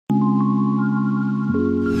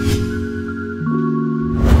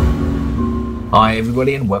Hi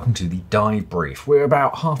everybody and welcome to the Dive Brief. We're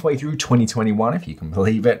about halfway through 2021 if you can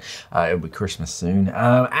believe it. It'll be Christmas soon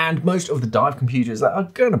and most of the dive computers that are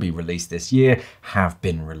going to be released this year have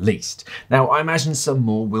been released. Now I imagine some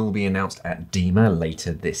more will be announced at DEMA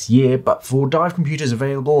later this year, but for dive computers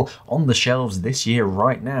available on the shelves this year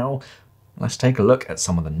right now, let's take a look at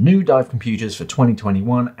some of the new dive computers for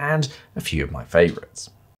 2021 and a few of my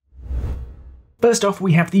favourites. First off,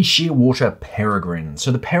 we have the Shearwater Peregrine.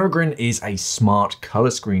 So the Peregrine is a smart colour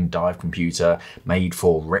screen dive computer made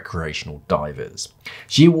for recreational divers.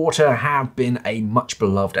 Shearwater have been a much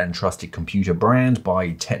beloved and trusted computer brand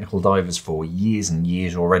by technical divers for years and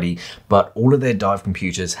years already, but all of their dive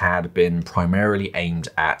computers had been primarily aimed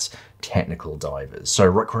at technical divers. So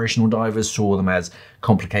recreational divers saw them as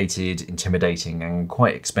complicated, intimidating, and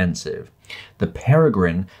quite expensive. The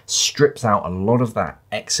Peregrine strips out a lot of that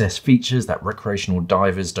excess features that recreational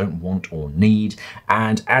divers don't want or need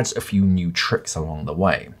and adds a few new tricks along the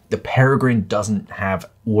way. The Peregrine doesn't have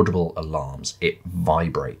audible alarms, it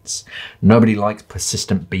vibrates. Nobody likes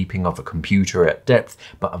persistent beeping of a computer at depth,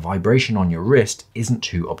 but a vibration on your wrist isn't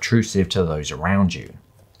too obtrusive to those around you.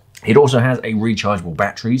 It also has a rechargeable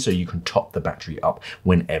battery, so you can top the battery up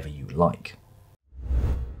whenever you like.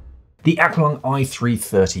 The Aqualung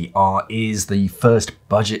i330R is the first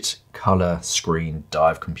budget colour screen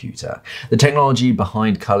dive computer. The technology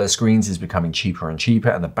behind colour screens is becoming cheaper and cheaper,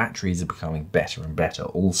 and the batteries are becoming better and better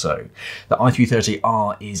also. The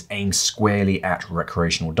i330R is aimed squarely at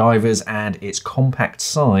recreational divers, and its compact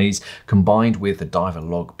size combined with the Diver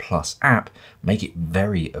Log Plus app make it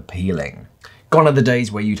very appealing. Gone are the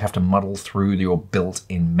days where you'd have to muddle through your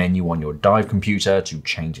built-in menu on your dive computer to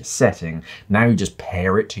change a setting. Now you just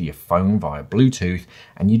pair it to your phone via Bluetooth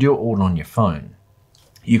and you do it all on your phone.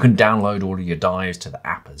 You can download all of your dives to the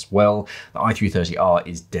app as well. The i330R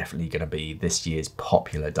is definitely going to be this year's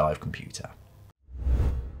popular dive computer.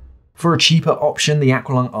 For a cheaper option, the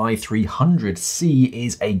Aqualung i300C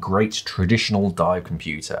is a great traditional dive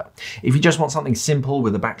computer. If you just want something simple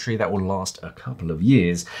with a battery that will last a couple of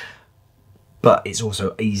years, but it's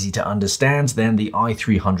also easy to understand, then the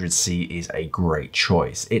i300C is a great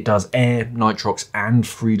choice. It does air, nitrox and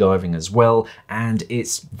freediving as well, and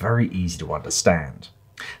it's very easy to understand.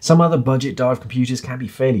 Some other budget dive computers can be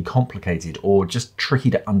fairly complicated or just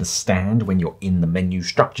tricky to understand when you're in the menu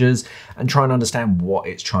structures and try and understand what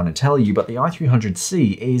it's trying to tell you, but the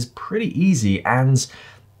i300C is pretty easy, and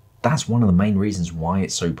that's one of the main reasons why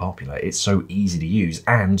it's so popular. It's so easy to use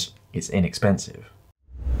and it's inexpensive.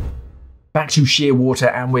 Back to Shearwater,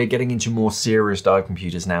 and we're getting into more serious dive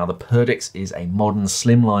computers now. The Perdix is a modern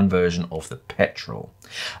slimline version of the Petrel.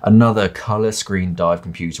 Another colour screen dive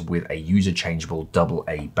computer with a user-changeable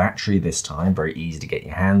AA battery this time, very easy to get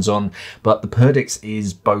your hands on. But the Perdix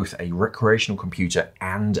is both a recreational computer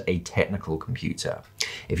and a technical computer.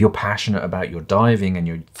 If you're passionate about your diving and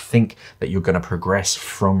you think that you're going to progress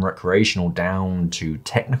from recreational down to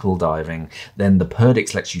technical diving, then the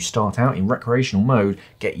Perdix lets you start out in recreational mode,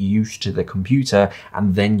 get used to the computer,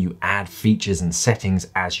 and then you add features and settings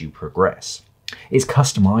as you progress. It's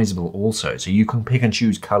customizable also, so you can pick and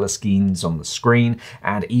choose color schemes on the screen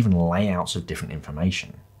and even layouts of different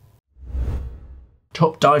information.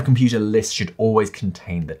 Top dive computer lists should always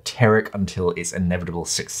contain the Teric until its inevitable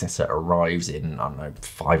successor arrives in, I don't know,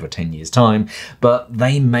 5 or 10 years time, but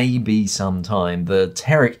they may be some time. The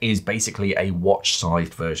Teric is basically a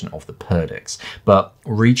watch-sized version of the Perdix, but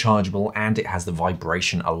rechargeable, and it has the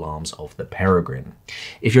vibration alarms of the Peregrine.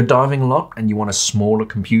 If you're diving a lot and you want a smaller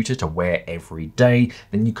computer to wear every day,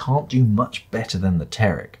 then you can't do much better than the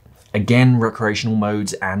Teric. Again, recreational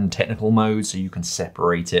modes and technical modes, so you can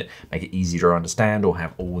separate it, make it easy to understand or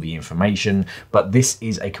have all the information. But this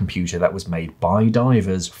is a computer that was made by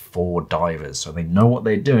divers for divers, so they know what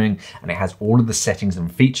they're doing, and it has all of the settings and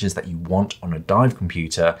features that you want on a dive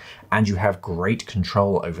computer, and you have great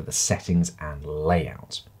control over the settings and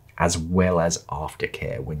layout, as well as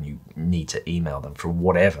aftercare when you need to email them for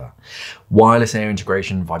whatever. Wireless air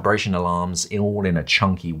integration, vibration alarms, all in a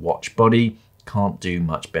chunky watch body. Can't do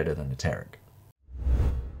much better than the Teric.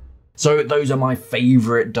 So those are my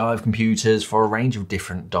favourite dive computers for a range of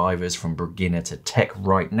different divers from beginner to tech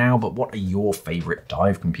right now, but what are your favourite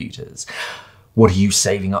dive computers? What are you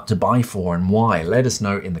saving up to buy for and why? Let us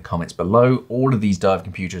know in the comments below. All of these dive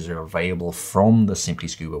computers are available from the Simply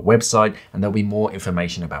Scuba website, and there'll be more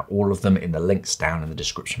information about all of them in the links down in the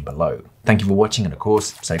description below. Thank you for watching, and of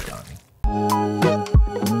course, safe diving.